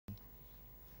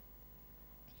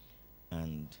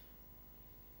and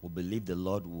we believe the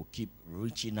Lord will keep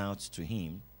reaching out to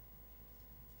him,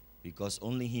 because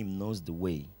only him knows the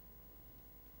way.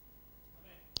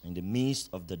 In the midst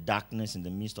of the darkness, in the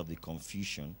midst of the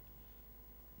confusion,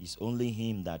 it's only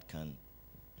him that can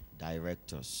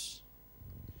direct us.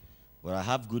 But I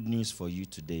have good news for you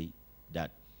today,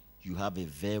 that you have a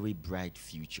very bright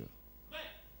future.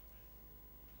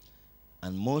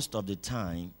 And most of the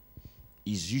time,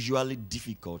 it's usually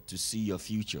difficult to see your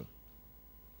future.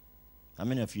 How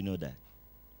many of you know that?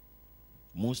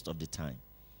 Most of the time.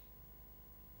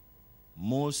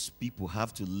 Most people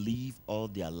have to live all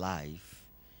their life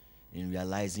in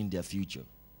realizing their future.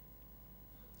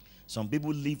 Some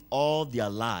people live all their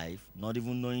life not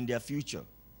even knowing their future.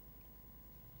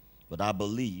 But I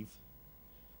believe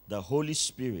the Holy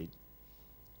Spirit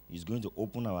is going to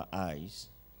open our eyes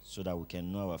so that we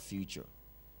can know our future.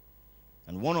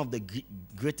 And one of the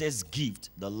greatest gifts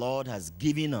the Lord has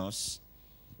given us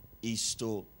is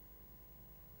to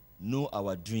know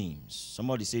our dreams.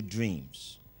 Somebody say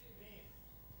dreams.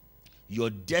 Your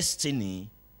destiny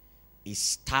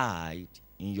is tied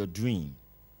in your dream.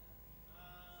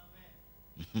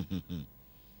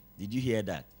 Did you hear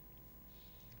that?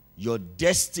 Your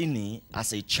destiny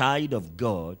as a child of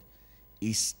God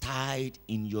is tied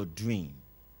in your dream.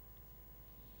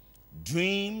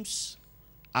 Dreams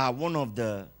are one of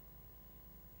the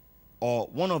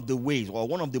ways, or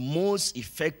one of the most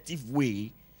effective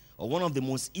way, or one of the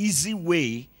most easy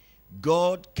way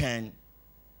God can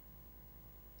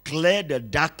clear the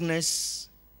darkness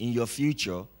in your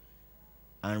future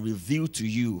and reveal to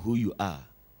you who you are.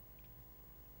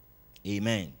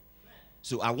 Amen.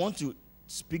 So I want to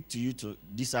speak to you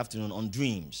this afternoon on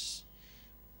dreams.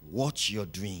 Watch your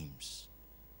dreams.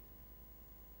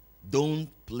 Don't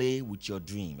play with your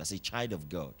dream as a child of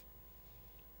God.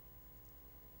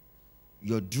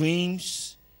 Your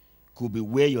dreams could be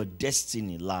where your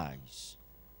destiny lies.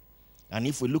 And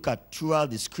if we look at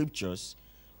throughout the scriptures,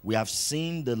 we have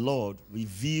seen the Lord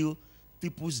reveal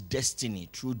people's destiny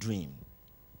through dream.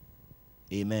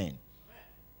 Amen.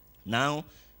 Now,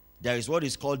 there is what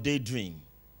is called daydream,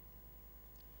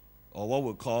 or what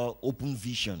we call open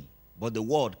vision. But the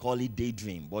world call it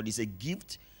daydream. But it's a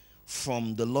gift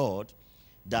from the Lord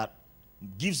that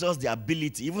gives us the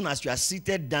ability, even as you are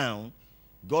seated down,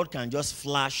 God can just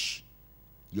flash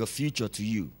your future to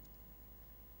you.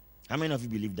 How many of you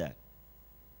believe that?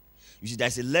 You see,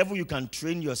 there's a level you can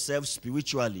train yourself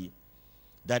spiritually,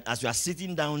 that as you are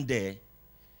sitting down there,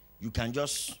 you can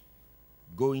just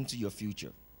go into your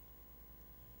future.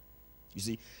 You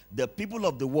see, the people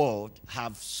of the world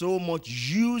have so much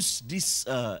used this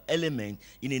element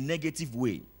in a negative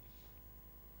way.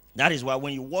 That is why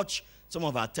when you watch some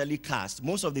of our telecasts,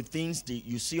 most of the things that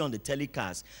you see on the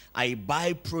telecast are a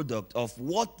byproduct of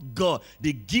what God,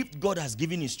 the gift God has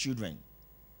given his children.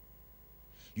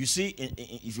 You see,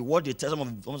 if you watch some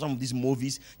of these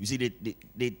movies, you see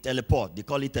they teleport. They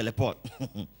call it teleport.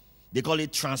 They call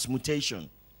it transmutation.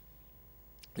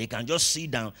 They can just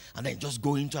sit down and then just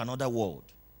go into another world.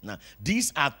 Now,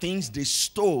 these are things they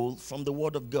stole from the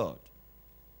Word of God.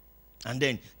 And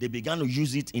then they began to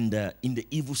use it in the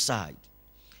evil side.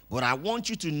 But I want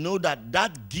you to know that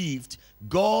that gift,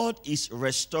 God is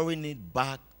restoring it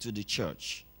back to the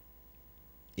church.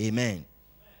 Amen.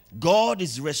 God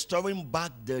is restoring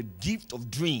back the gift of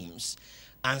dreams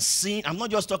and seeing. I'm not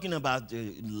just talking about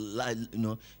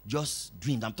just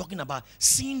dreams. I'm talking about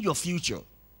seeing your future,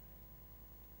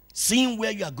 seeing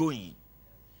where you are going,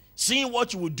 seeing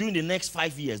what you will do in the next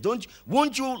 5 years.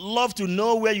 Won't you love to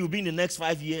know where you'll be in the next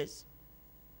 5 years?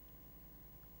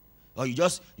 Or you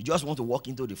just want to walk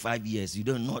into the 5 years. You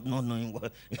don't not knowing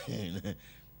what.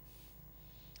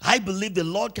 I believe the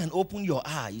Lord can open your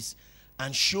eyes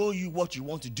and show you what you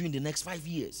want to do in the next 5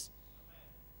 years.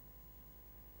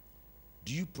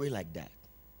 Do you pray like that?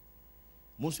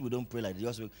 Most people don't pray like that. They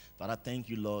just say, Father, thank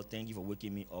you, Lord. Thank you for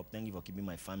waking me up. Thank you for keeping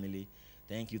my family.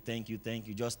 Thank you, thank you, thank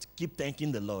you. Just keep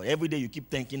thanking the Lord. Every day you keep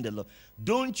thanking the Lord.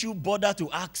 Don't you bother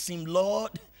to ask him,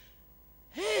 Lord,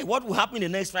 hey, what will happen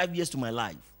in the next 5 years to my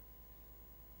life?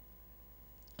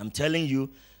 I'm telling you,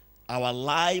 our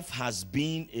life has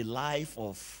been a life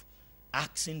of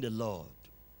asking the Lord,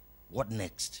 what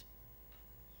next?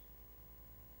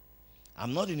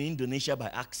 I'm not in Indonesia by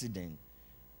accident.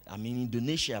 I'm in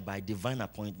Indonesia by divine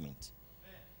appointment.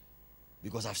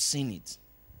 Because I've seen it.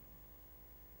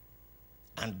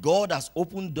 And God has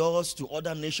opened doors to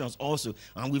other nations also.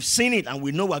 And we've seen it and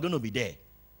we know we're going to be there.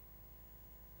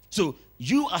 So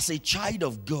you as a child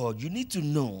of God, you need to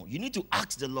know, you need to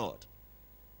ask the Lord.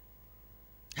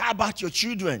 How about your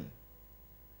children?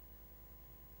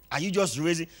 Are you just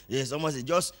raising? Yes, someone said,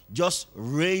 just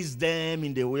raise them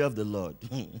in the way of the Lord.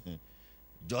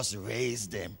 Just raise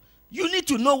them. You need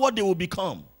to know what they will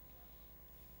become.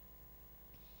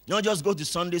 Not just go to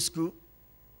Sunday school,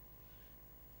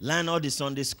 learn all the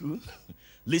Sunday school,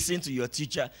 listen to your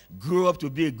teacher, grow up to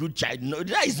be a good child. No,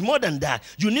 that is more than that.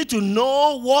 You need to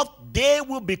know what they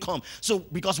will become. So,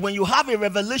 because when you have a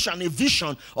revelation, a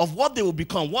vision of what they will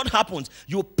become, what happens?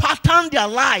 You pattern their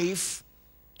life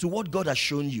to what God has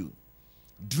shown you.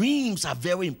 Dreams are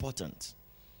very important.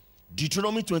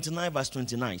 Deuteronomy 29 verse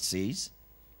 29 says,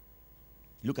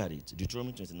 look at it.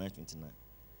 Deuteronomy 29:29.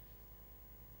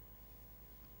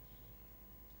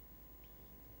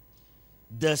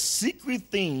 The secret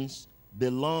things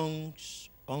belongs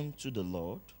unto the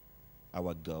Lord,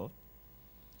 our God,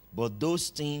 but those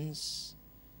things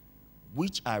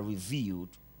which are revealed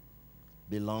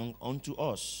belong unto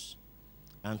us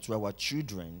and to our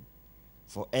children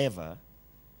forever,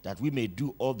 that we may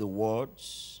do all the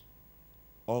words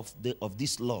of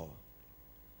this law.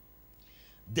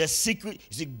 The secret,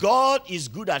 you see, God is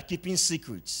good at keeping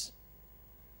secrets.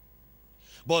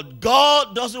 But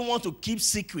God doesn't want to keep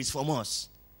secrets from us.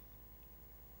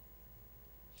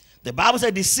 The Bible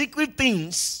said the secret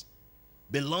things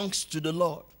belongs to the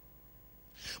Lord.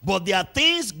 But there are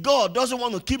things God doesn't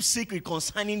want to keep secret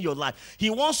concerning your life. He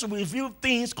wants to reveal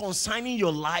things concerning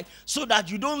your life so that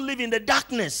you don't live in the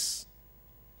darkness.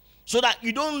 So that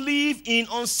you don't live in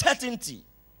uncertainty.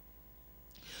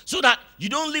 So that you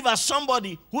don't live as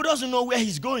somebody who doesn't know where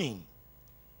he's going.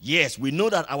 Yes, we know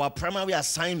that our primary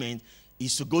assignment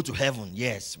is to go to heaven.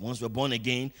 Yes, once we're born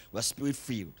again, we're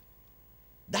spirit-filled.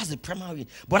 That's the primary.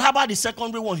 But how about the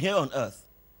secondary one here on earth?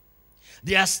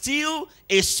 There's still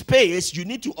a space you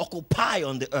need to occupy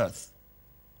on the earth.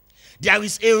 There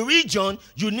is a region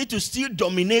you need to still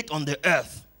dominate on the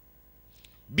earth.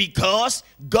 Because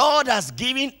God has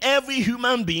given every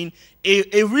human being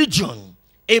a region,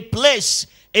 a place,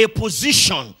 a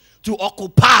position to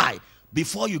occupy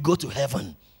before you go to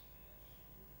heaven.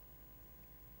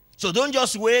 So don't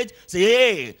just wait, say,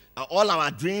 hey, all our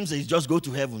dreams is just go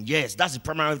to heaven. Yes, that's the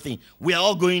primary thing. We are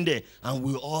all going there, and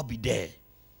we'll all be there.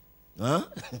 Huh?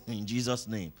 In Jesus'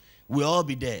 name. We'll all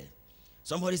be there.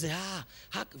 Somebody say,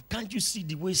 how, can't you see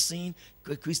the way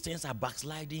Christians are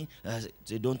backsliding?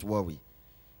 Say, don't worry.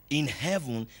 In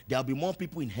heaven, there will be more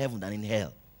people in heaven than in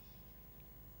hell.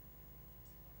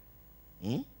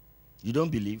 You don't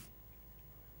believe?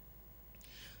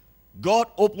 God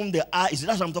opened the eyes.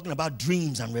 That's what I'm talking about,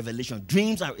 dreams and revelation.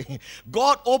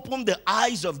 God opened the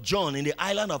eyes of John in the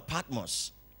island of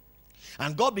Patmos.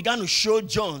 And God began to show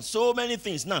John so many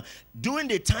things. Now, during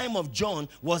the time of John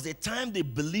was the time the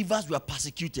believers were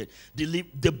persecuted.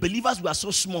 The believers were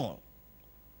so small.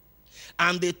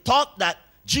 And they thought that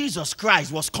Jesus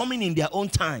Christ was coming in their own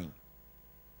time.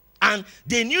 And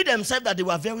they knew themselves that they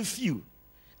were very few.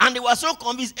 And they were so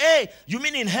convinced, hey, you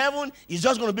mean in heaven, it's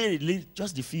just going to be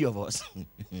just the few of us.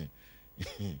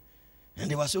 And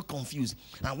they were so confused.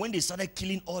 And when they started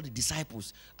killing all the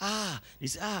disciples, they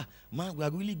said, man, we are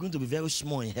really going to be very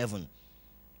small in heaven.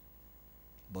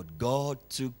 But God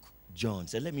took John,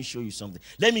 said, let me show you something.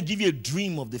 Let me give you a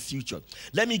dream of the future.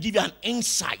 Let me give you an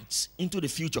insight into the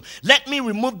future. Let me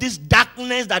remove this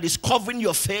darkness that is covering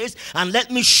your face, and let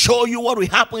me show you what will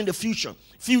happen in the future.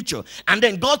 And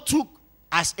then God took,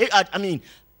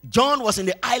 John was in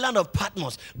the island of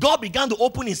Patmos. God began to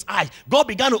open his eyes. God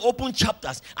began to open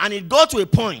chapters. And it got to a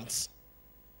point.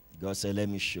 God said, let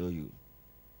me show you.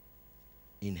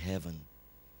 In heaven,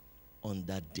 on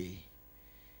that day,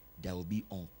 there will be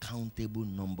uncountable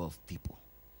number of people.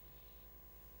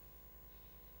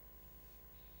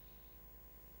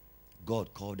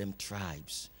 God called them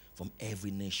tribes from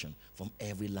every nation, from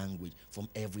every language, from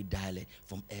every dialect,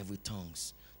 from every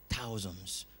tongues.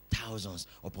 Thousands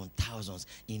upon thousands,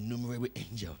 innumerable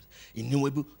angels,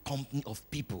 innumerable company of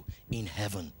people in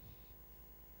heaven.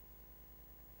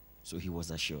 So he was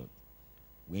assured,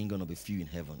 we ain't going to be few in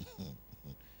heaven.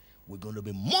 We're going to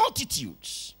be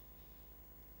multitudes.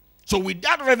 So with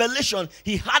that revelation,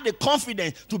 he had the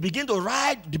confidence to begin to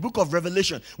write the book of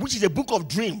Revelation, which is a book of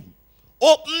dream,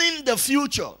 opening the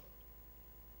future.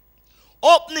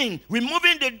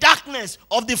 Removing the darkness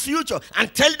of the future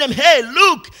and tell them, hey,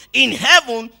 look, in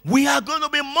heaven, we are going to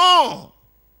be more.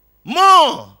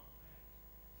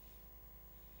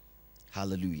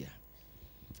 Hallelujah.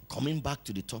 Coming back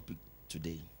to the topic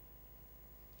today.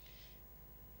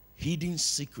 Hidden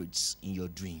secrets in your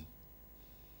dream.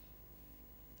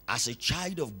 As a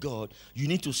child of God, you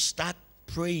need to start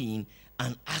praying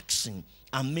and asking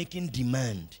and making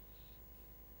demand.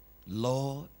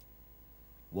 Lord,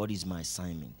 what is my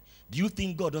assignment? Do you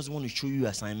think God doesn't want to show you your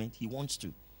assignment? He wants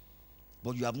to.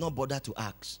 but you have not bothered to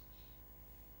ask.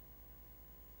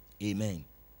 Amen.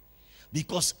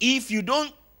 Because if you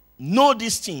don't know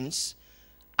these things,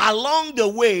 along the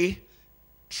way,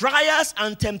 trials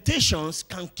and temptations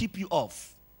can keep you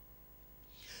off.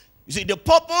 You see, the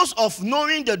purpose of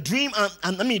knowing the dream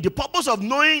the purpose of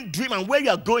knowing dream and where you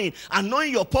are going and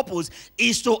knowing your purpose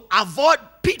is to avoid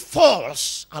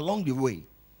pitfalls along the way.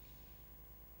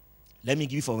 Let me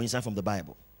give you for instance from the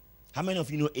Bible. How many of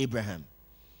you know Abraham?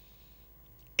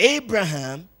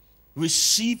 Abraham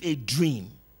received a dream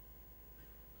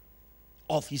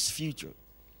of his future.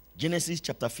 Genesis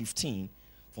chapter 15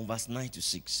 from verse 9 to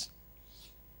 6.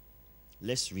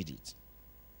 Let's read it.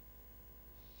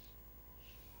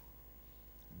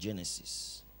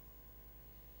 Genesis.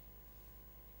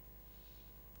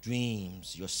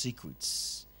 Dreams, your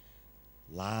secrets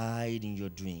lied in your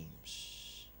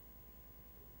dreams.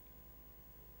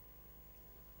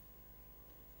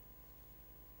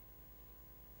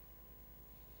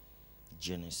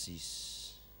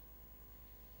 Genesis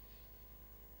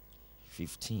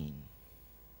 15.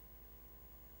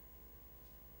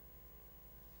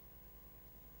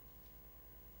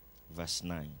 Verse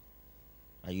 9.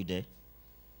 Are you there?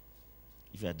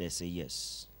 If you are there, say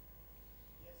yes.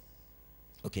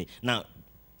 Okay, now,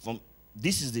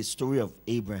 this is the story of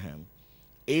Abraham.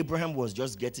 Abraham was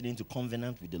just getting into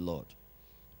covenant with the Lord.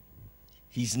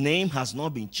 His name has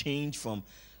not been changed from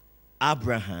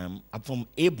Abram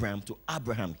to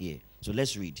Abraham here. So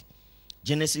let's read.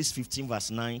 Genesis 15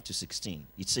 verse 9 to 16.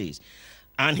 It says,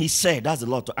 and he said, that's the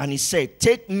Lord, and he said,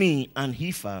 take me an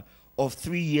heifer of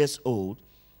 3 years old,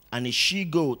 and a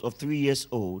she-goat of 3 years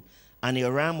old, and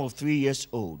a ram of 3 years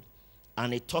old,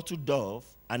 and a turtle dove,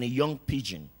 and a young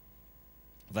pigeon.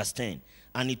 Verse 10.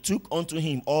 And he took unto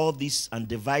him all this, and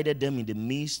divided them in the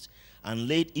midst, and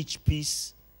laid each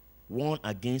piece one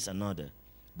against another.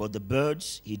 But the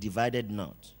birds he divided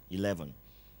not. 11.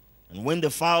 And when the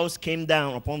fowls came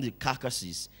down upon the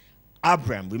carcasses,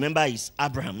 Abram, remember it's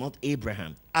Abraham, not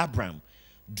Abraham, Abram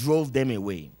drove them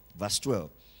away. Verse 12.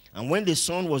 And when the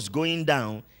sun was going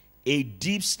down, a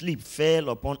deep sleep fell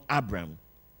upon Abram.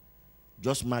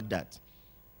 Just mark that.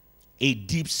 A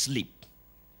deep sleep.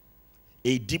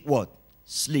 A deep what?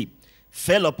 Sleep.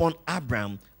 Fell upon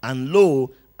Abram, and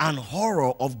lo, an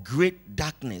horror of great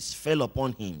darkness fell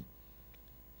upon him.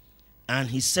 And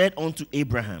he said unto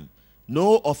Abraham,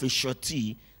 know of a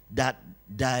surety that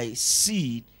thy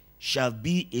seed shall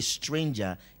be a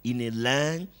stranger in a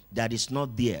land that is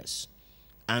not theirs,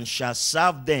 and shall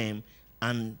serve them,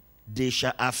 and they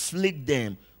shall afflict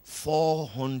them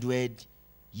 400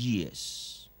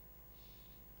 years.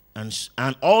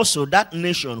 And also that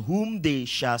nation whom they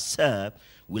shall serve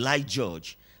will I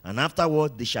judge, and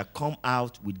afterward they shall come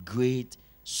out with great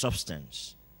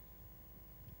substance.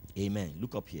 Amen.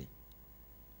 Look up here.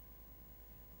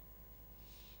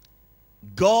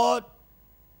 God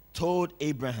told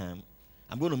Abraham,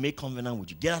 I'm going to make covenant with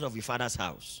you. Get out of your father's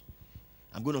house.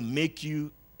 I'm going to make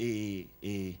you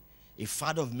a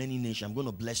father of many nations. I'm going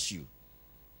to bless you.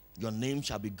 Your name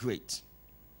shall be great.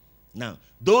 Now,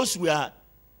 those were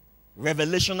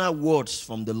revelational words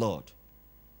from the Lord.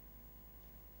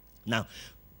 Now,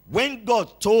 when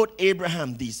God told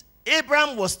Abraham this,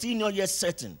 Abraham was still not yet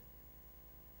certain.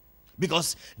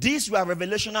 Because these were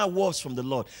revelational words from the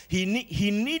Lord. He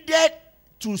needed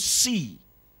to see.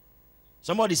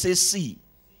 Somebody say see.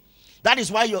 That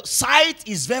is why your sight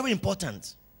is very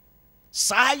important.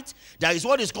 Sight, there is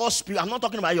what is called spirit. I'm not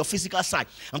talking about your physical sight.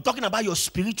 I'm talking about your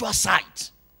spiritual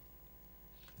sight.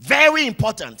 Very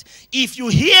important. If you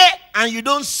hear and you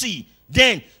don't see,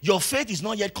 then your faith is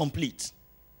not yet complete.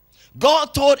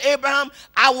 God told Abraham,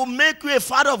 I will make you a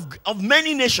father of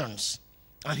many nations.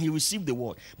 And he received the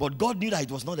word. But God knew that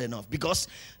it was not enough, because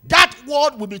that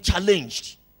word will be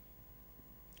challenged.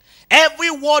 Every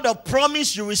word of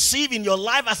promise you receive in your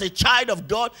life as a child of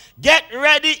God, get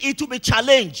ready, it will be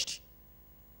challenged.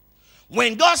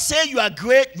 When God says you are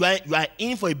great, you are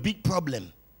in for a big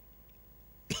problem.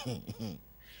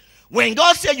 When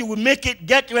God says you will make it,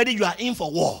 get ready, you are in for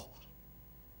war.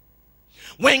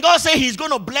 When God says he's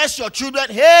going to bless your children,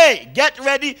 hey, get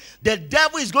ready. The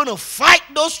devil is going to fight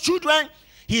those children.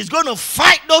 He's going to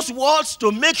fight those wars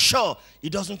to make sure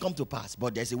it doesn't come to pass.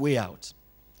 But there's a way out.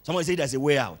 Somebody say there's a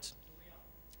way out.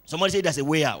 Somebody say there's a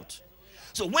way out.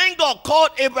 So when God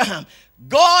called Abraham,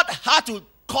 God had to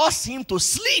cause him to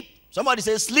sleep. Somebody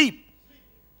say sleep.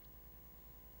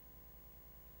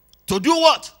 To do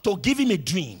what? To give him a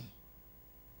dream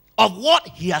of what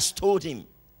he has told him.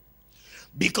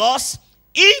 Because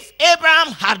if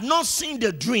Abraham had not seen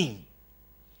the dream,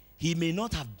 he may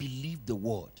not have believed the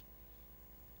word.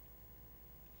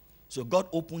 So God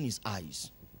opened his eyes.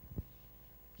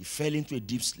 he fell into a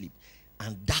deep sleep,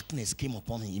 and darkness came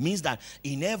upon him. It means that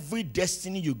in every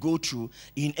destiny you go through,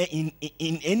 in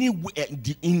any way,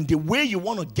 in the way you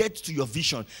want to get to your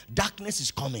vision, darkness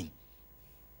is coming.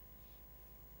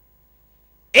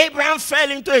 Abraham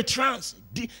fell into a trance.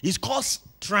 It's called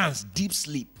trance, deep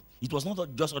sleep. It was not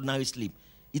just ordinary sleep.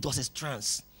 It was a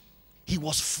trance. He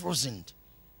was frozen.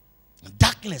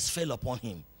 Darkness fell upon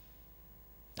him.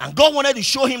 And God wanted to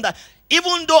show him that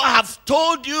even though I have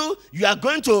told you, you are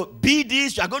going to be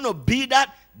this, you are going to be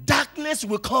that, darkness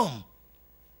will come.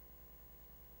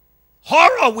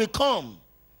 Horror will come.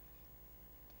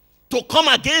 To come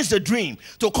against the dream,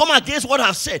 to come against what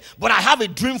I've said. But I have a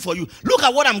dream for you. Look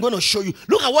at what I'm going to show you.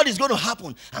 Look at what is going to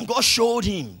happen. And God showed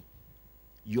him,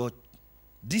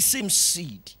 this same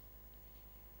seed,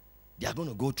 they are going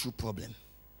to go through problem.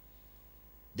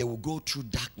 They will go through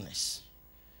darkness.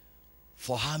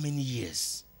 For how many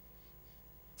years?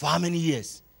 For how many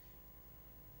years?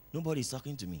 Nobody's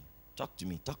talking to me. Talk to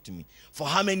me. Talk to me. For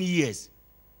how many years?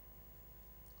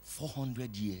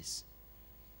 400 years.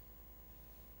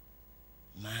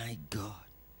 My God.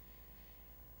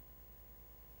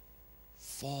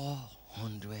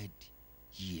 400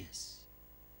 years.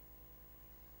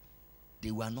 They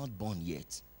were not born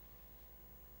yet.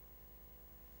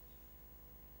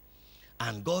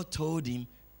 And God told him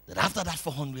that after that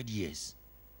 400 years,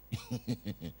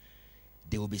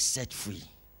 they will be set free.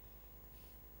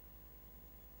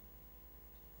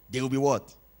 They will be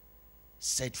what?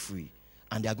 Set free.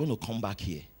 And they are going to come back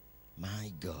here.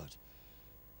 My God.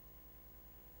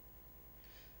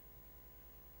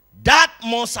 That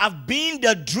must have been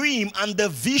the dream and the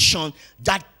vision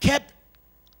that kept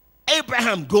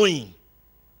Abraham going.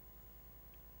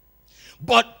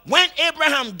 But when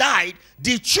Abraham died,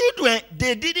 the children,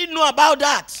 they didn't know about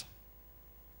that.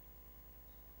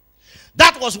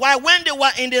 That was why when they were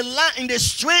in the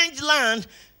strange land,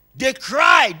 they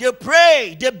cried, they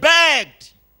prayed, they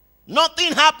begged.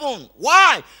 Nothing happened.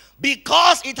 Why?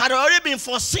 Because it had already been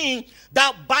foreseen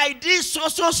that by this so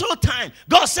time,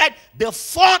 God said, the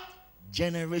fourth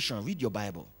generation. Read your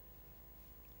Bible.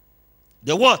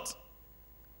 The what?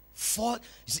 Fourth.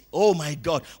 Oh my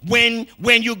God. When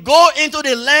you go into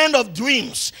the land of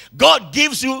dreams, God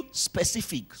gives you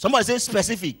specific. Somebody say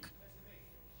specific.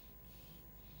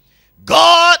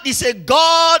 God is a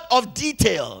God of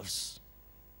details.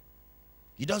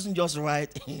 He doesn't just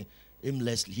write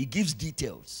aimlessly. He gives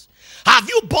details. Have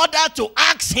you bothered to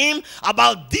ask him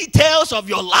about details of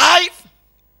your life?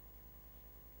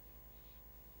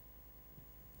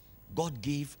 God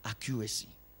gave accuracy.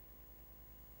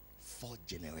 Fourth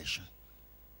generation.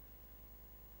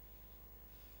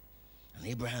 And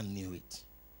Abraham knew it.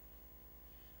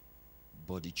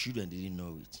 But the children didn't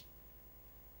know it.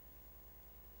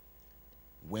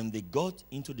 When they got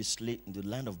into the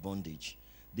land of bondage,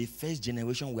 the first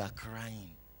generation were crying,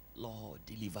 Lord,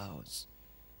 deliver us.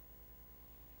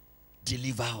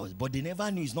 Deliver us. But they never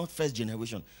knew it's not first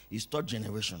generation, it's third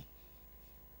generation.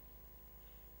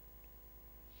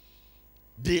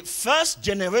 The first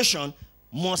generation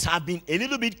must have been a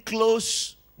little bit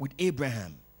close with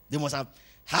Abraham. They must have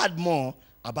heard more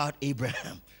about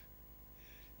Abraham.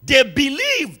 They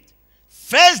believed.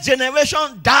 First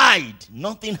generation died.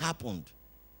 Nothing happened.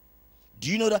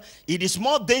 Do you know that it is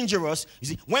more dangerous? You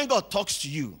see, when God talks to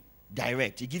you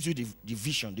direct, he gives you the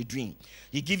vision, the dream.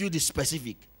 He gives you the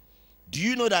specific. Do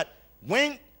you know that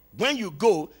when you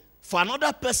go, for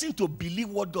another person to believe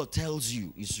what God tells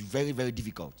you is very, very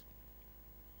difficult.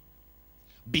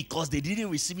 Because they didn't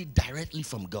receive it directly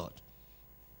from God.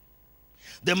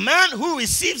 The man who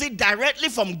receives it directly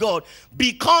from God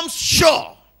becomes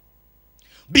sure,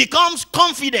 becomes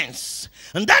confident.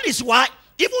 And that is why,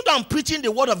 even though I'm preaching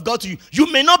the word of God to you,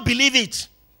 you may not believe it.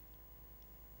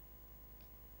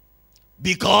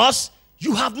 Because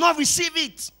you have not received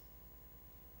it.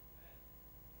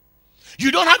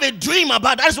 You don't have a dream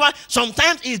about it. That's why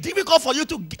sometimes it's difficult for you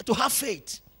to have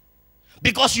faith.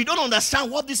 Because you don't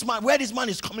understand where this man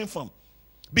is coming from.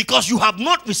 Because you have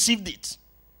not received it.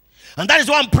 And that is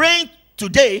why I'm praying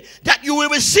today that you will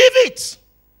receive it.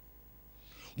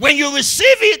 When you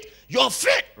receive it, your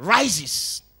faith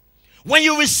rises. When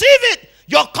you receive it,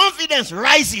 your confidence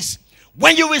rises.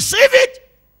 When you receive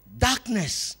it,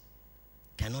 darkness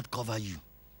cannot cover you.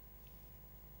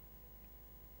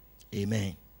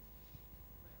 Amen.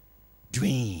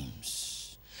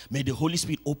 Dreams. May the Holy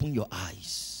Spirit open your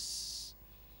eyes.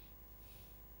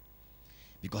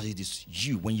 Because it is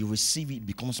you. When you receive it, it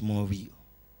becomes more real.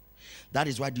 That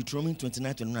is why Deuteronomy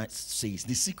 29:29 says,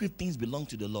 the secret things belong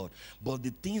to the Lord, but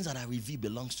the things that are revealed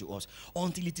belongs to us.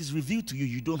 Until it is revealed to you,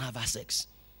 you don't have access.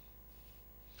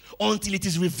 Until it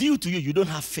is revealed to you, you don't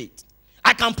have faith.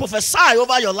 I can prophesy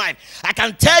over your life. I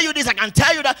can tell you this, I can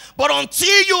tell you that. But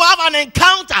until you have an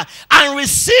encounter and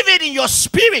receive it in your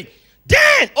spirit,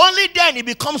 then, only then it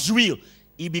becomes real.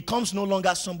 It becomes no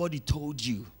longer somebody told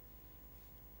you.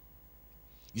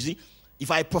 You see, if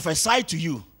I prophesy to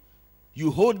you, you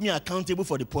hold me accountable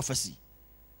for the prophecy.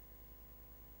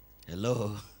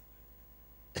 Hello?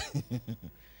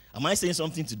 Am I saying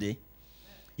something today?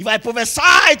 If I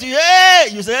prophesy to you, hey,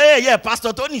 you say, hey, yeah,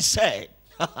 Pastor Tony said.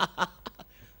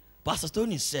 Pastor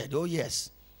Tony said, oh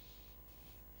yes.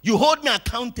 You hold me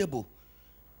accountable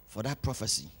for that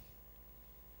prophecy.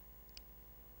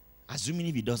 Assuming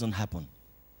if it doesn't happen.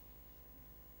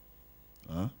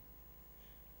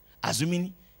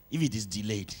 Assuming if it is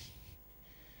delayed.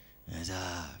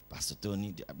 Pastor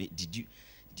Tony,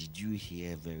 did you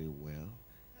hear very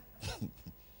well?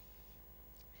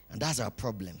 And that's our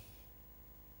problem.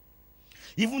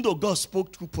 Even though God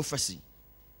spoke through prophecy,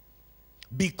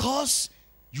 because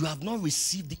you have not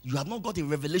received it, you have not got a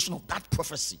revelation of that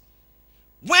prophecy.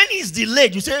 When it's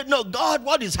delayed, you say, no, God,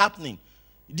 what is happening?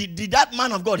 Did that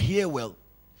man of God hear well?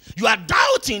 You are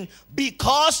doubting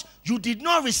because you did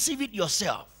not receive it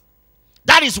yourself.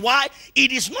 That is why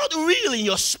it is not real in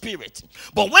your spirit.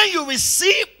 But when you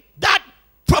receive that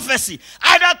prophecy,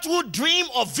 either through dream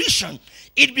or vision,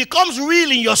 it becomes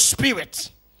real in your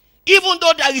spirit. Even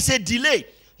though there is a delay,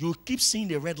 you keep seeing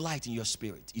the red light in your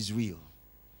spirit. It's real.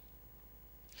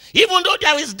 Even though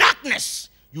there is darkness,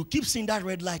 you keep seeing that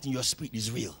red light in your spirit.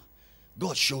 It's real.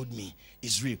 God showed me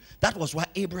it's real. That was why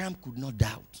Abraham could not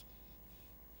doubt.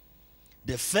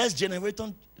 The first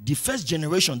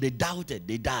generation, they doubted,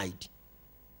 they died.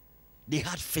 They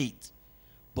had faith,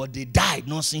 but they died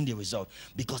not seeing the result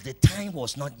because the time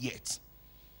was not yet.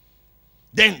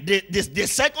 Then the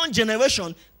second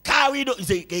generation carried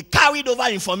over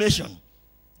information.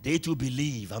 They too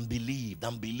believed and believed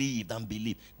and believed and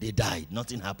believed. They died.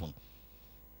 Nothing happened.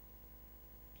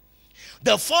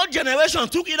 The fourth generation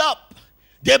took it up.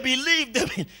 They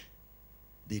believed.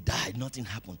 They died. Nothing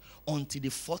happened until the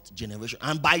fourth generation.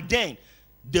 And by then,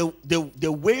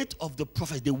 the weight of the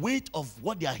prophet, the weight of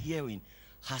what they are hearing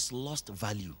has lost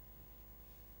value.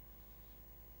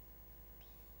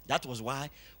 That was why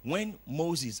when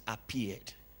Moses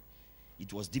appeared,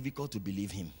 it was difficult to believe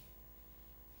him.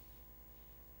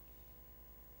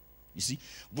 You see,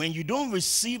 when you don't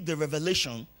receive the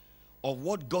revelation of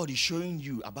what God is showing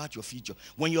you about your future,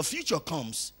 when your future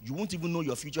comes, you won't even know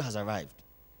your future has arrived.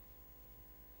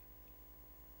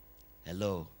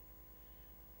 Hello?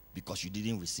 Because you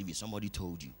didn't receive it. Somebody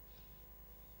told you.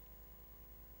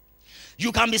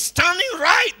 You can be standing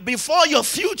right before your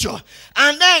future,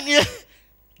 and then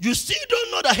you still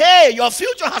don't know that, hey, your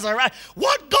future has arrived.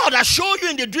 What God has shown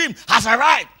you in the dream has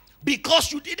arrived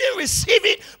because you didn't receive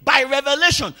it by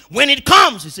revelation. When it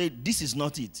comes, you say, this is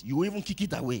not it. You even kick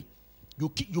it away.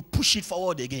 You push it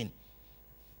forward again.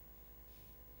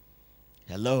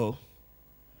 Hello?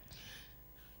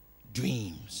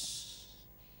 Dreams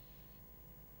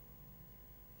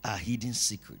are hidden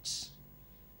secrets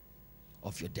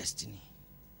of your destiny.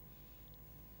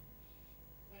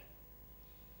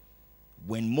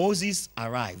 When Moses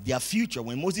arrived, their future,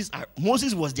 when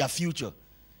Moses was their future.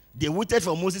 They waited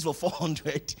for Moses for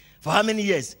 400, for how many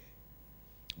years?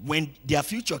 When their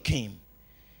future came,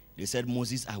 they said,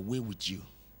 Moses, away with you.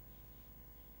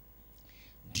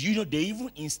 Do you know they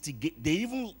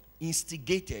even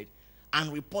instigated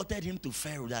and reported him to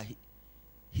Pharaoh that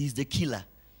he's the killer.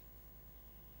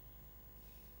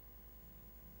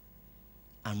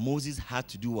 And Moses had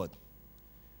to do what?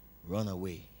 Run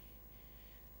away.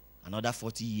 Another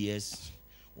 40 years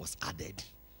was added.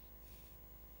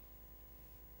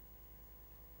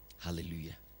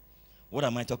 Hallelujah. What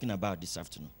am I talking about this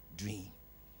afternoon? Dream.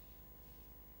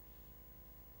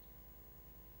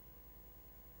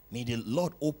 May the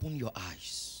Lord open your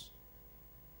eyes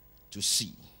to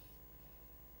see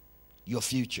your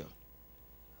future.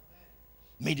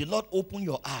 May the Lord open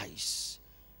your eyes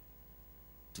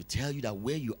to tell you that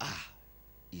where you are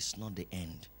is not the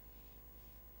end.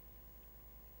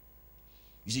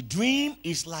 You see, dream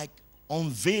is like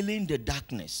unveiling the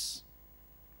darkness,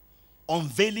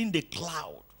 unveiling the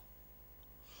cloud,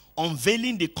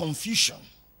 unveiling the confusion,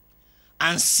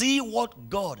 and see what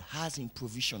God has in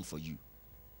provision for you.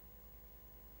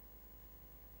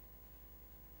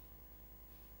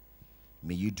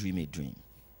 May you dream a dream.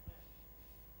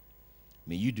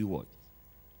 May you do what?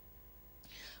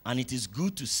 And it is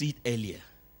good to see it earlier,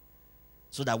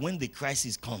 so that when the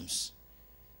crisis comes,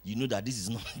 you know that this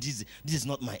is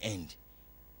not my end.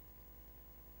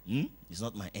 It's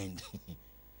not my end.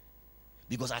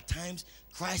 Because at times,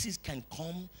 crisis can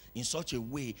come in such a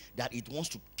way that it wants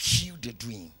to kill the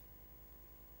dream.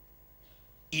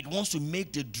 it wants to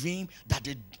make the dream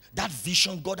that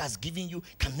vision God has given you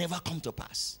can never come to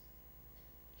pass.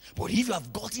 But if you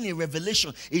have gotten a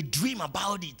revelation, a dream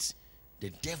about it, the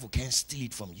devil can't steal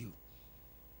it from you.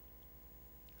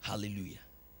 Hallelujah.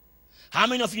 How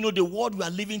many of you know the world we are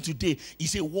living today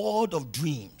is a world of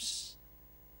dreams?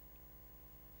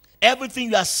 Everything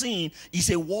you are seeing is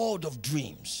a world of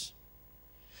dreams.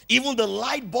 Even the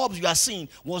light bulbs you are seeing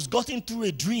was gotten through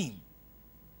a dream.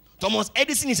 Thomas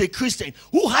Edison is a Christian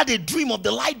who had a dream of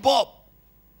the light bulb.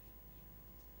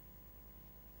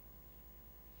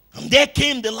 And there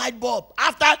came the light bulb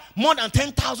after more than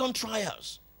 10,000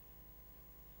 trials.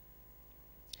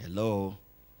 Hello.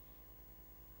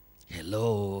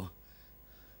 Hello.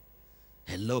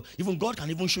 Hello. Even God can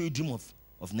even show you a dream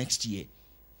of next year.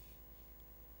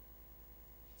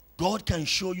 God can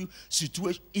show you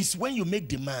situation. It's when you make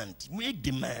demand. Make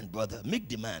demand, brother. Make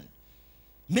demand.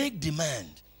 Make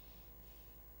demand.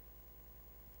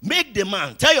 Make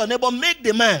demand. Tell your neighbor, make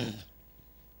demand.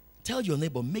 Tell your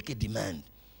neighbor, make a demand.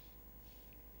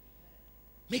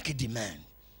 Make a demand.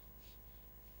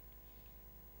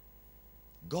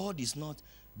 God is not,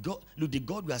 God, look, the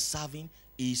God we are serving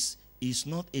is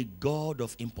not a God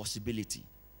of impossibility.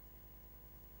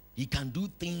 He can do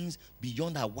things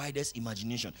beyond our widest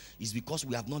imagination. It's because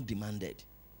we have not demanded.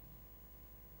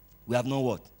 We have not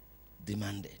what?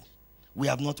 Demanded. We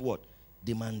have not what?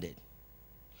 Demanded.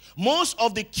 Most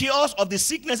of the cures of the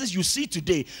sicknesses you see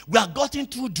today, we are gotten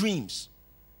through dreams.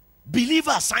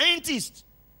 Believers, scientists,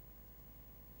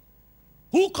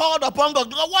 who called upon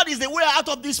God, God, what is the way out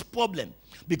of this problem?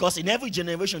 Because in every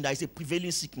generation, there is a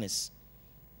prevailing sickness.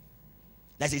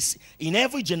 In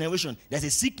every generation, there's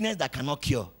a sickness that cannot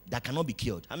cure, that cannot be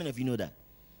cured. How many of you know that?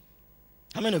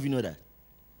 How many of you know that?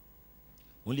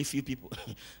 Only few people.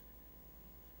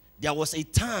 There was a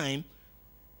time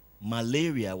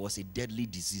malaria was a deadly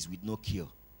disease with no cure.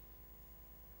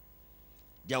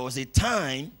 There was a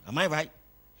time, am I right?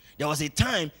 There was a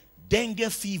time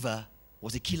dengue fever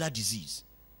was a killer disease.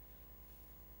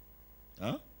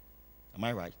 Huh? Am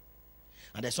I right?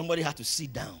 And then somebody had to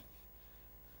sit down.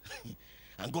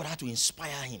 And God had to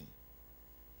inspire him.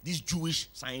 This Jewish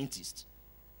scientist.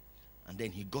 And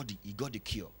then he got the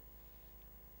cure.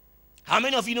 How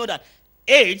many of you know that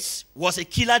AIDS was a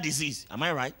killer disease? Am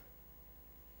I right?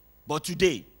 But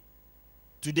today,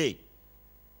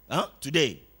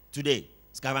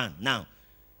 Scaran, now.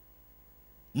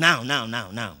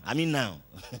 I mean now.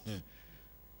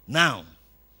 Now,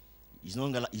 it's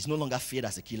no longer feared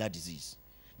as a killer disease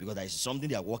because there is something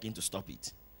they are working to stop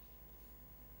it.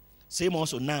 Same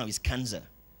also now is cancer.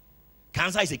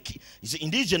 Cancer is in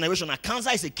this generation,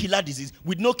 cancer is a killer disease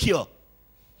with no cure.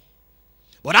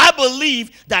 But I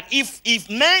believe that if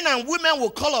men and women will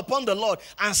call upon the Lord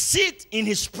and sit in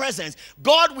his presence,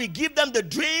 God will give them the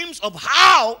dreams of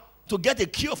how to get a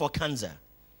cure for cancer.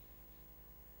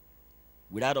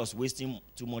 Without us wasting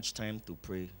too much time to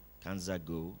pray, cancer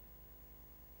go,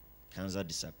 cancer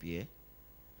disappear.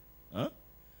 Huh?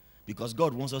 Because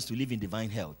God wants us to live in divine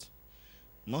health,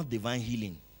 not divine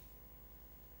healing.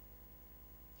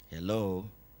 Hello?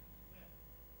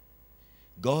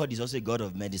 God is also a God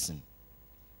of medicine.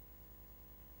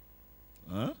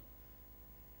 Huh?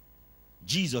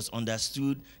 Jesus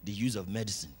understood the use of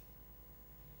medicine.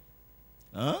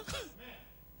 Huh?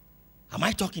 Am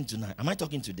I talking tonight? Am I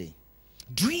talking today?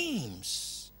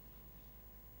 Dreams.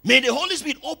 May the Holy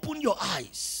Spirit open your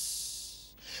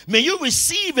eyes. May you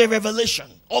receive a revelation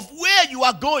of where you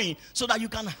are going so that you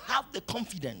can have the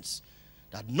confidence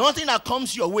that nothing that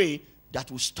comes your way that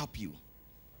will stop you.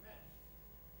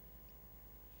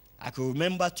 I can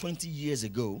remember 20 years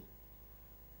ago,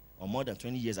 or more than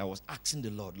 20 years, I was asking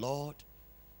the Lord, Lord,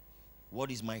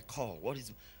 what is my call?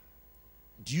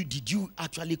 Did you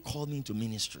actually call me into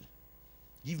ministry?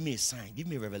 Give me a sign. Give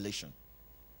me a revelation.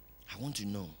 I want to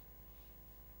know.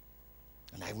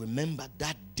 And I remember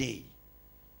that day,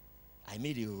 I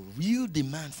made a real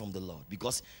demand from the Lord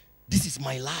because this is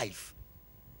my life.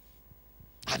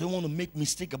 I don't want to make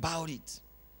mistake about it.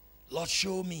 Lord,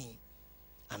 show me.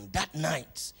 And that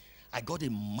night, I got a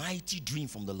mighty dream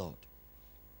from the Lord.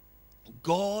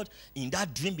 God, in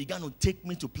that dream, began to take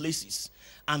me to places.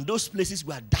 And those places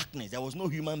were darkness. There was no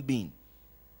human being.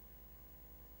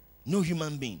 No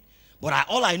human being. But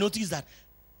all I noticed that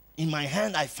in my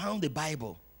hand, I found the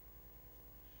Bible.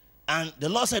 And the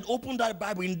Lord said, open that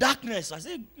Bible in darkness. I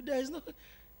said, there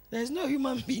is no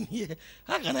human being here.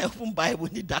 How can I open Bible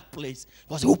in the dark place?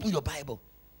 God said, open your Bible.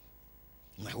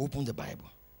 And I opened the Bible.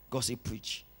 God said,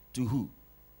 preach. To who?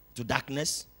 To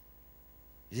darkness?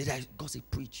 He said, God said,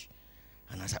 preach.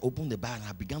 And as I opened the Bible,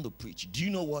 I began to preach. Do you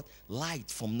know what? Light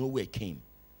from nowhere came.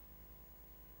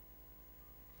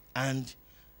 And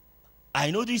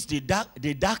I noticed the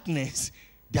darkness,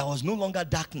 there was no longer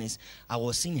darkness. I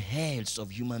was seeing heads of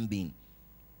human beings.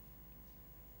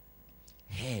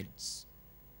 Heads.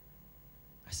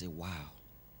 I said, wow.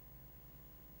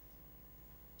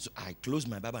 So I closed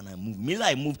my Bible and I moved. Immediately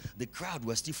I moved, the crowd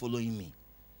was still following me.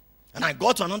 And I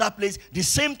got to another place, the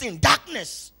same thing,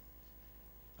 darkness.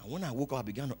 And when I woke up, I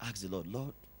began to ask the Lord,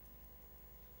 Lord,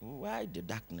 why the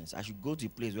darkness? I should go to a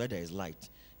place where there is light.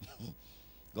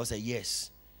 God said, yes.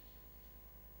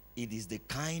 It is the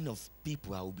kind of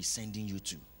people I will be sending you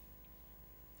to.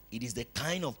 It is the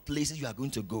kind of places you are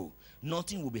going to go.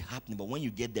 Nothing will be happening, but when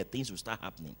you get there, things will start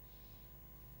happening.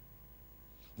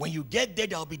 When you get there,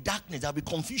 there will be darkness, there will be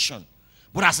confusion.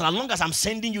 But as long as I'm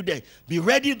sending you there, be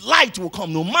ready, light will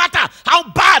come. No matter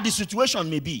how bad the situation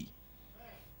may be.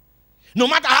 No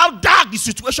matter how dark the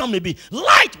situation may be,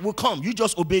 light will come. You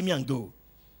just obey me and go.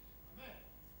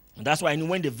 And that's why I knew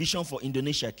when the vision for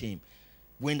Indonesia came,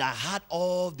 when I had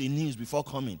all the news before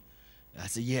coming, I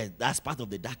said, yeah, that's part of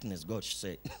the darkness, God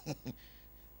said.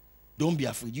 Don't be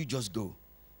afraid, you just go.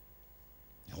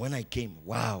 And when I came,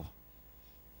 wow.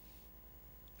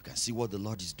 You can see what the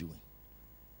Lord is doing.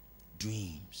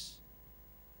 Dreams.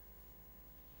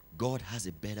 God has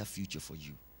a better future for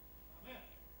you.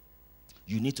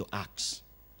 You need to ask.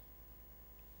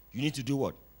 You need to do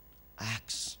what?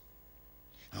 Ask.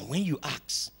 And when you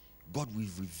ask, God will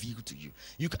reveal to you.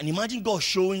 You can imagine God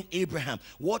showing Abraham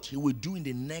what he will do in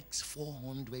the next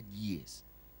 400 years.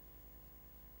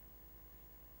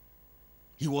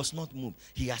 He was not moved.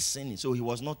 He has seen it, so he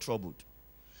was not troubled.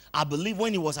 I believe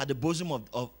when he was at the bosom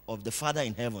of the Father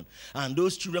in heaven, and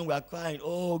those children were crying,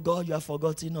 oh God, you have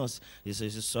forgotten us. He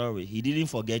says, sorry. He didn't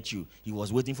forget you. He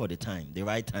was waiting for the time, the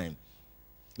right time.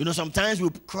 You know, sometimes we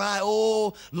cry,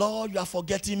 oh Lord, you are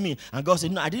forgetting me. And God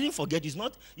said, no, I didn't forget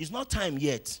you. It's not time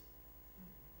yet.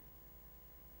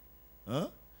 Huh?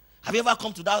 Have you ever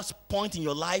come to that point in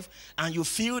your life and you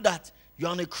feel that you're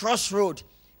on a crossroad?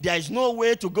 There is no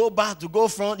way to go back, to go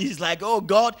front. It's like, oh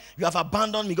God, you have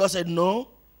abandoned me. God said, no,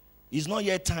 it's not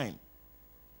yet time.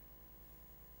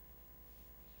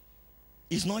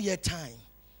 It's not yet time.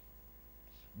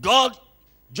 God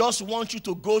just wants you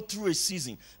to go through a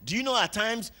season. Do you know at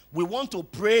times we want to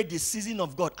pray the season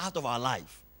of God out of our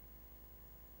life?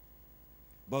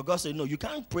 But God said, no, you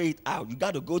can't pray it out. You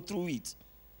got to go through it.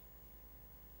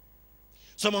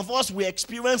 Some of us, we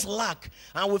experience lack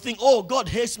and we think, oh, God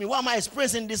hates me. Why am I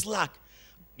experiencing this lack?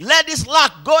 Let this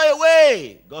lack go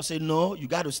away. God said, no, you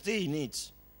got to stay in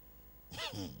it.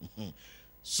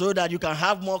 So that you can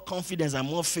have more confidence and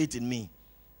more faith in me.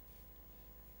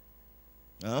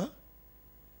 Huh?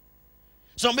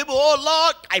 Some people, oh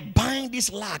Lord, I bind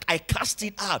this lack. I cast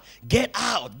it out. Get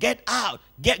out, get out.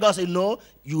 God said, no,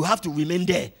 you have to remain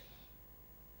there.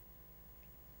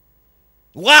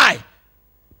 Why?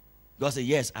 God said,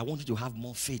 yes, I want you to have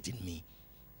more faith in me.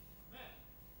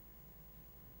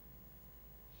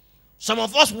 Some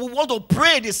of us will want to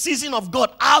pray the season of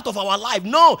God out of our life.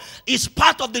 No, it's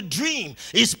part of the dream.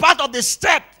 It's part of the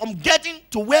step from getting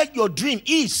to where your dream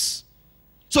is.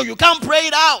 So you can't pray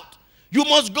it out. You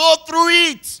must go through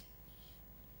it.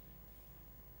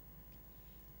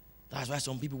 That's why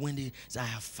some people, when they say, I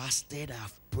have fasted, I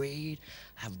have prayed,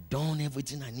 I have done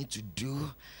everything I need to do,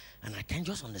 and I can't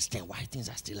just understand why things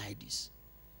are still like this.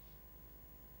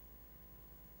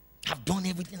 I've done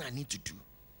everything I need to do.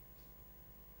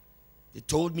 They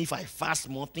told me if I fast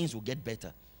more, things will get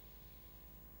better.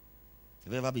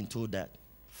 Have you ever been told that?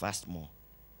 Fast more.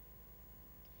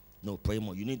 No, pray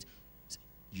more. You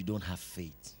don't have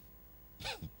faith.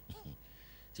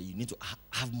 So you need to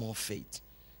have more faith.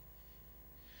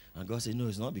 And God said, no,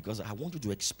 it's not, because I want you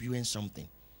to experience something.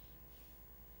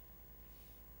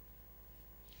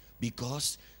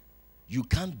 Because you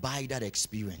can't buy that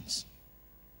experience.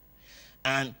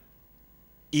 And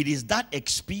it is that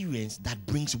experience that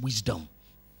brings wisdom.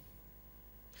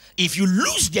 If you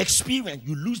lose the experience,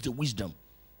 you lose the wisdom.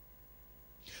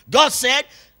 God said,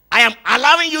 I am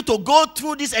allowing you to go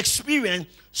through this experience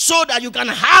so that you can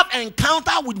have an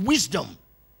encounter with wisdom.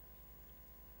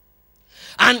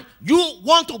 And you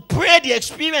want to pray the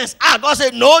experience out. God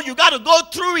said, no, you got to go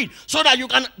through it so that you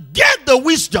can get the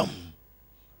wisdom.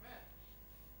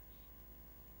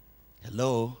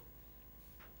 Hello?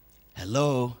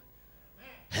 Hello?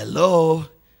 Hello?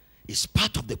 It's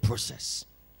part of the process.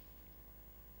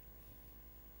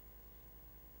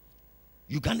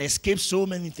 You can escape so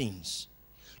many things.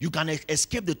 You can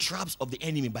escape the traps of the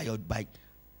enemy by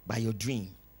your dream.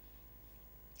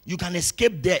 You can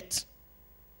escape death.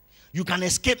 You can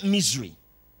escape misery.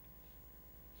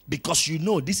 Because you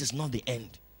know this is not the end.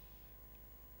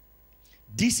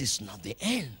 This is not the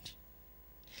end.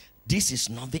 this is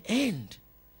not the end.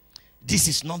 This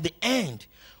is not the end.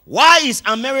 Why is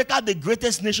America the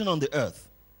greatest nation on the earth?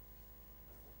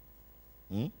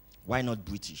 Why not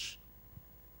British?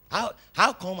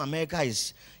 How come America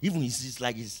is, even it's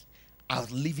like it's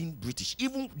outliving British,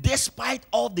 even despite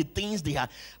all the things they have,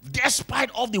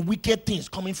 despite all the wicked things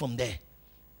coming from there?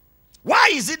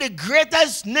 Why is it the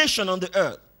greatest nation on the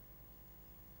earth?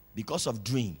 Because of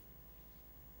dream.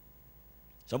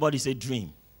 Somebody say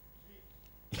dream.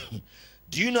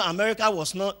 Do you know America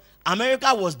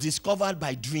was discovered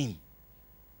by dream.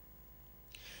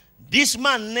 This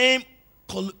man named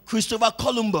Christopher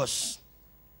Columbus.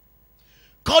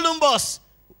 Columbus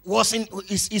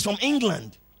is from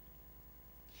England.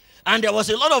 And there was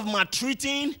a lot of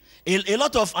maltreating, a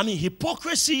lot of,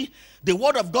 hypocrisy. The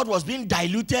word of God was being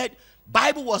diluted.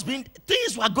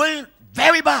 Things were going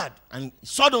very bad. And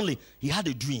suddenly, he had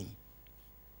a dream.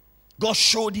 God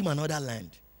showed him another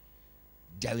land.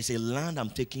 There is a land I'm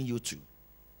taking you to.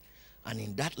 And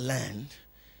in that land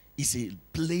is a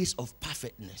place of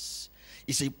perfectness.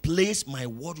 It's a place my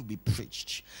word will be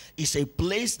preached. It's a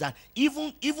place that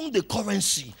even the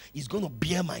currency is going to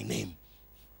bear my name.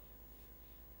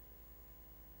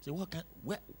 So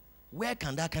where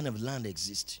can that kind of land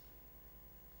exist?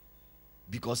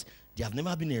 Because there have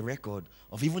never been a record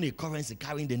of even a currency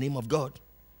carrying the name of God.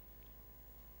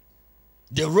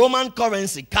 The Roman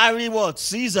currency carry what?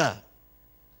 Caesar.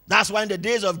 That's why in the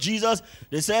days of Jesus,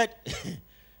 they said,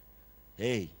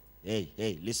 hey,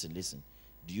 listen.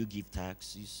 Do you give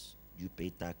taxes? Do you pay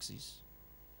taxes?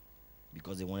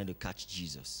 Because they wanted to catch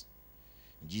Jesus.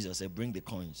 And Jesus said, bring the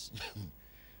coins.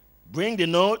 Bring the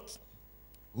note.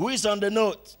 Who is on the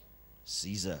note?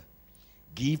 Caesar.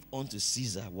 Give unto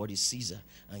Caesar what is Caesar,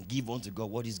 and give unto God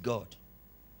what is God.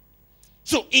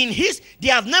 So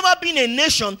there have never been a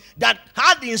nation that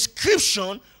had the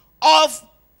inscription of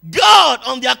God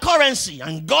on their currency.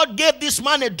 And God gave this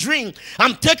man a dream.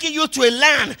 I'm taking you to a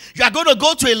land. You are going to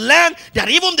go to a land that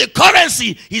even the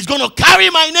currency is going to carry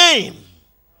my name.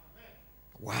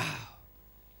 Wow.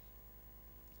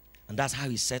 And that's how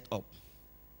he set up.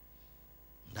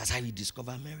 That's how he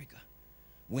discovered America.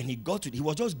 When he got to it, he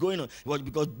was just going on.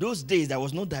 Because those days there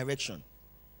was no direction.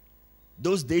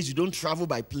 Those days you don't travel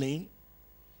by plane.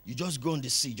 You just go on the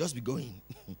sea. Just be going.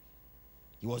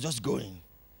 He was just going.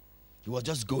 He was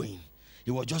just going. He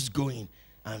was just going.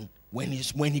 And when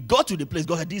he got to the place,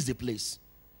 God said, this is the place.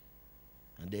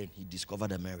 And then he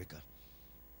discovered America.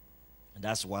 And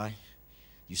that's why,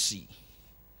 you see,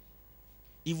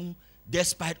 even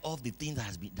despite all the things that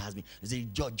has been,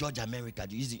 George America,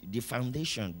 the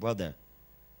foundation, brother.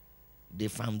 The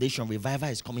foundation revival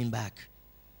is coming back.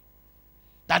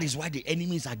 That is why the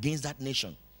enemy is against that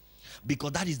nation.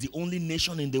 Because that is the only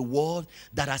nation in the world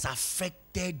that has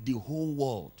affected the whole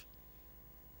world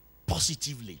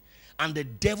positively. And the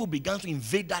devil began to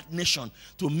invade that nation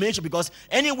to make sure, because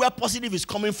anywhere positive is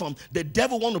coming from, the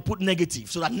devil want to put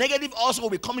negative. So that negative also will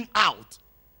be coming out.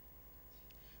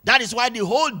 That is why the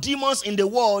whole demons in the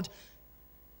world,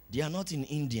 they are not in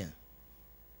India.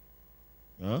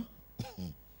 Huh?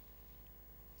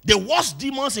 The worst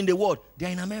demons in the world, they are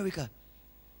in America.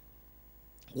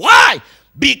 Why?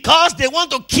 Because they want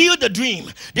to kill the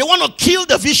dream. They want to kill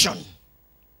the vision.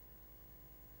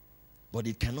 But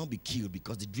it cannot be killed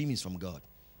because the dream is from God.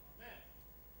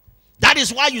 That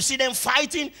is why you see them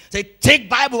fighting. They take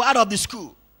Bible out of the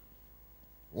school.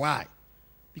 Why?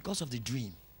 Because of the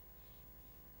dream.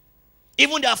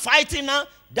 Even they are fighting now.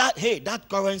 That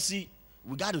currency,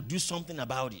 we got to do something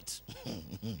about it.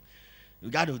 We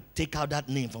got to take out that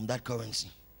name from that currency.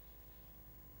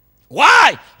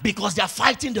 Why? Because they are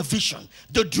fighting the vision,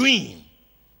 the dream.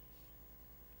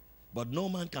 But no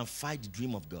man can fight the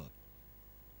dream of God.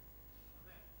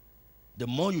 The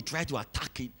more you try to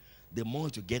attack it, the more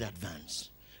it will get advanced.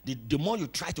 The more you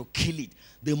try to kill it,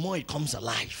 the more it comes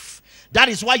alive. That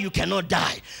is why you cannot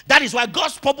die. That is why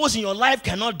God's purpose in your life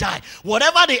cannot die.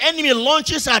 Whatever the enemy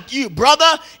launches at you,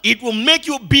 brother, it will make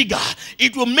you bigger.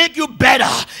 It will make you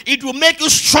better. It will make you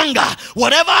stronger.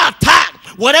 Whatever attack,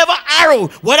 whatever arrow,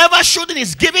 whatever shooting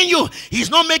is giving you, he's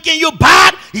not making you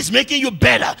bad. He's making you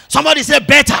better. Somebody say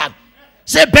better.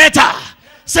 Say better.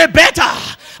 Say better.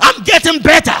 I'm getting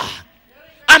better.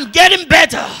 I'm getting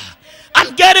better.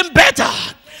 I'm getting better.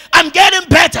 I'm getting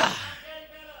better.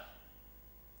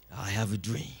 I have a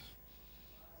dream.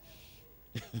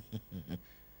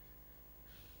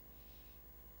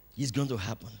 It's going to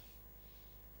happen.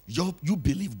 You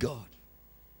believe God.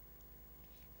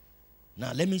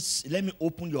 Now let me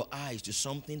open your eyes to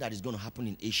something that is going to happen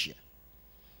in Asia.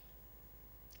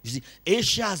 You see,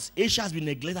 Asia has been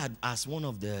neglected as one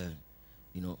of the,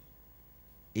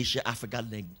 Asia, Africa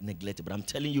neglected. But I'm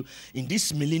telling you, in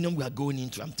this millennium we are going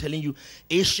into, I'm telling you,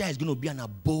 Asia is going to be an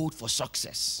abode for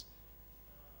success.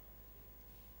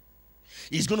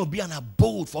 It's going to be an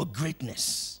abode for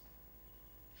greatness.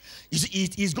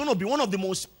 It's going to be one of the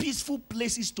most peaceful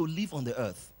places to live on the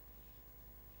earth.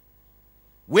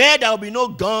 Where there will be no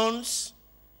guns.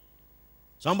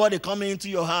 Somebody coming into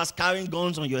your house carrying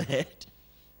guns on your head.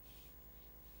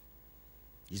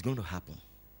 It's going to happen.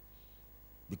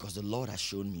 Because the Lord has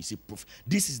shown me.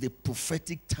 This is the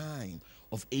prophetic time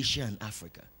of Asia and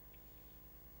Africa.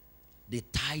 The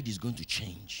tide is going to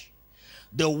change.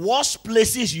 The worst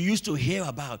places you used to hear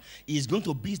about is going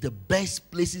to be the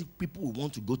best places people will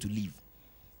want to go to live.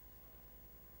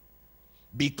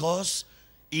 Because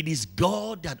it is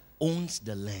God that owns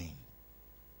the land.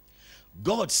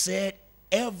 God said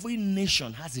every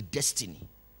nation has a destiny.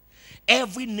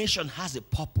 Every nation has a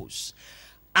purpose.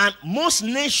 And most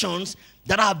nations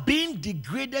that are being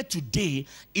degraded today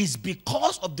is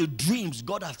because of the dreams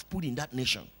God has put in that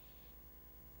nation.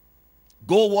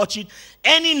 Go watch it.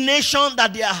 Any nation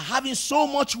that they are having so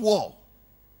much war,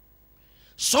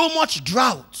 so much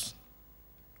drought,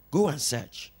 go and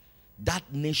search. That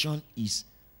nation is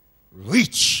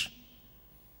rich.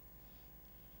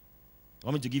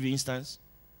 Want me to give you an instance?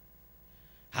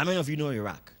 How many of you know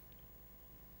Iraq?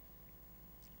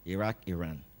 Iraq,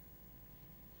 Iran.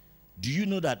 Do you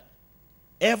know that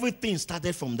everything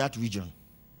started from that region?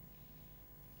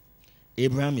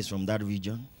 Abraham is from that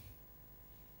region.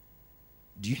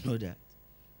 Do you know that?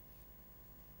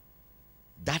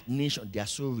 That nation, they are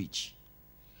so rich.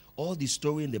 All the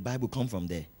story in the Bible come from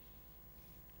there.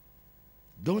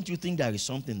 Don't you think there is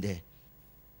something there?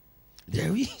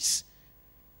 There is.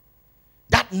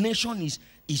 That nation is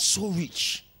so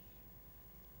rich.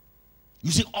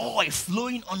 You see oil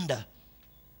flowing under.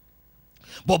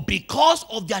 But because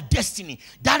of their destiny,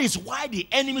 that is why the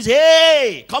enemies,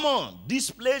 hey, come on,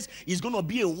 this place is going to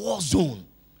be a war zone.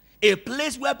 A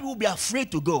place where people will be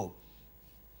afraid to go.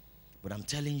 But I'm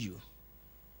telling you,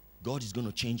 God is going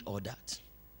to change all that.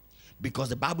 Because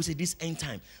the Bible says this end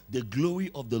time, the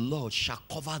glory of the Lord shall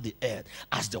cover the earth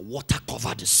as the water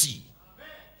cover the sea. Amen.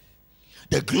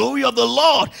 The glory of the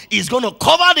Lord is going to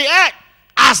cover the earth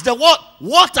as the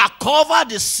water cover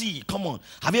the sea. Come on.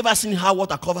 Have you ever seen how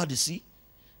water cover the sea?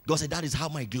 God said that is how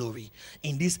my glory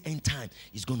in this end time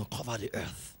is going to cover the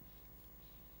earth.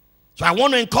 So I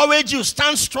want to encourage you,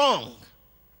 stand strong.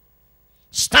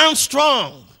 Stand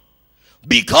strong.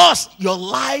 Because your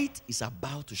light is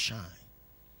about to shine.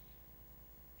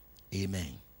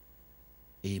 Amen.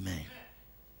 Amen.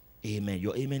 Amen.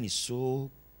 Your amen is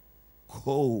so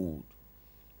cold.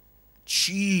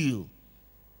 Chill.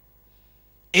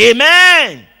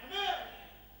 Amen.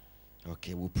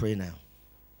 Okay, we'll pray now.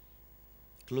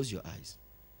 Close your eyes.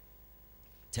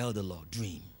 Tell the Lord,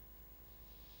 dream.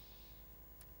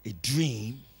 A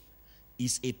dream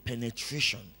is a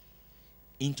penetration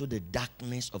into the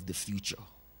darkness of the future.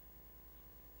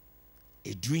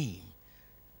 A dream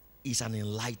is an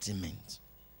enlightenment.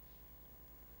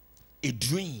 A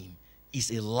dream is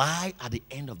a light at the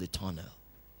end of the tunnel.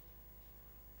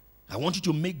 I want you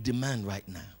to make demand right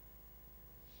now.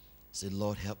 Say,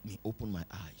 Lord, help me open my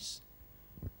eyes.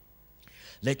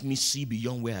 Let me see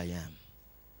beyond where I am.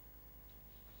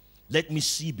 Let me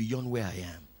see beyond where I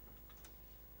am.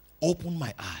 Open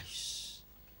my eyes.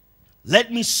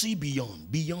 Let me see beyond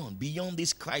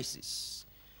this crisis,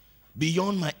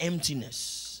 beyond my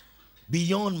emptiness,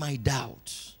 beyond my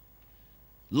doubt.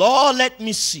 Lord, let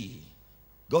me see.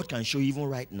 God can show you even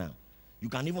right now. You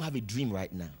can even have a dream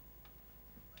right now.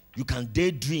 You can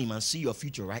daydream and see your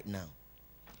future right now.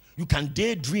 You can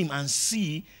daydream and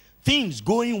see things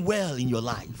going well in your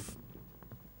life.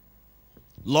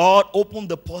 Lord, open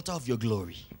the portal of your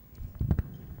glory.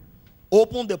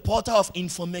 Open the portal of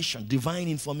information, divine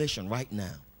information right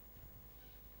now.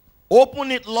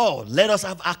 Open it, Lord. Let us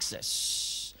have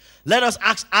access. Let us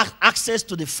access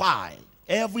to the file.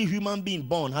 Every human being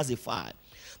born has a file.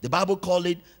 The Bible calls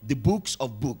it the books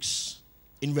of books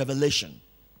in Revelation.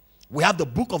 We have the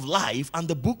book of life and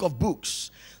the book of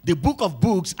books. The book of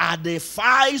books are the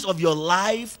files of your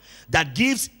life that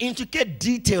gives intricate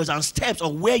details and steps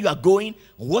of where you are going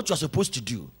and what you are supposed to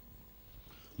do.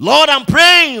 Lord, I'm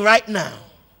praying right now.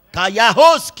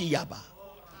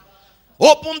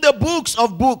 Open the books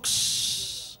of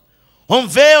books.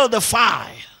 Unveil the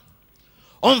file.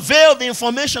 Unveil the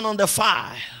information on the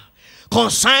file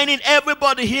concerning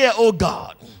everybody here, oh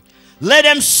God. Let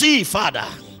them see, Father.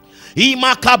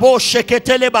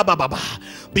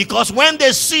 Because when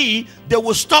they see, they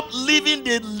will stop living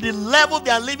the level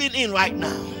they are living in right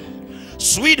now.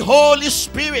 Sweet Holy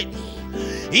Spirit,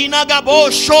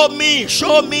 Inagabo, show me.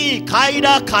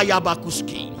 Kaida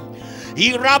kayabakuski.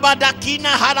 Irabadakina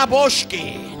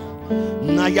haraboshki.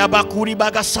 Nayabakuri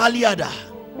bagasaliada.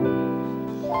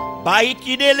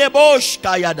 Baikidelebosh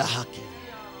kayadahaki.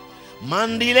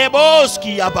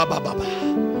 Mandileboski yabababa.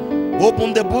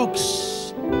 Open the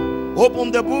books.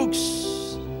 Open the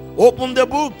books. Open the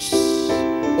books.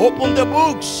 Open the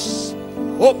books.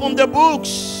 Open the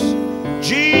books.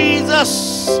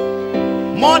 Jesus.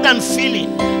 More than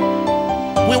feeling.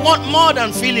 We want more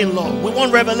than feeling, Lord. We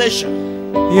want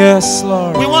revelation. Yes,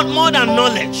 Lord. We want more than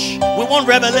knowledge. We want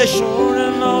revelation. More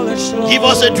than knowledge, Lord. Give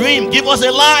us a dream. Give us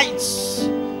a light.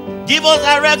 Give us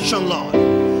direction, Lord.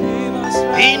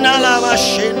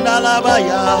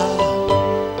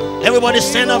 Everybody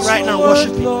stand up right now,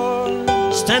 worship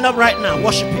Him. Stand up right now,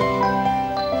 worship Him.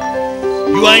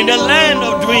 You are in the land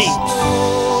of dreams.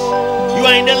 You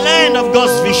are in the land of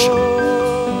God's vision.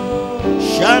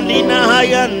 Shandina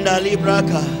hayanda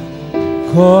libraka.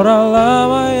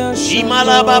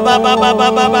 Imala baba baba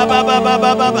baba baba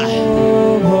baba baba.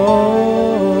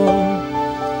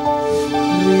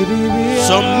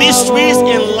 Some mysteries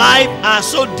in life are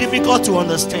so difficult to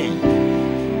understand.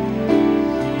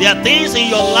 There are things in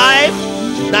your life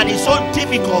that is so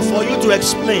difficult for you to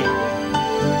explain.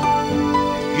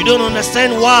 You don't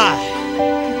understand why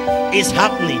it's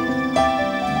happening.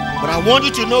 But I want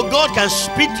you to know God can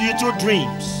speak to you through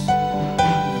dreams.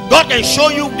 God can show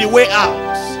you the way out.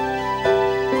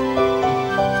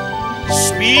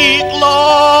 Speak,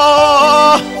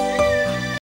 Lord.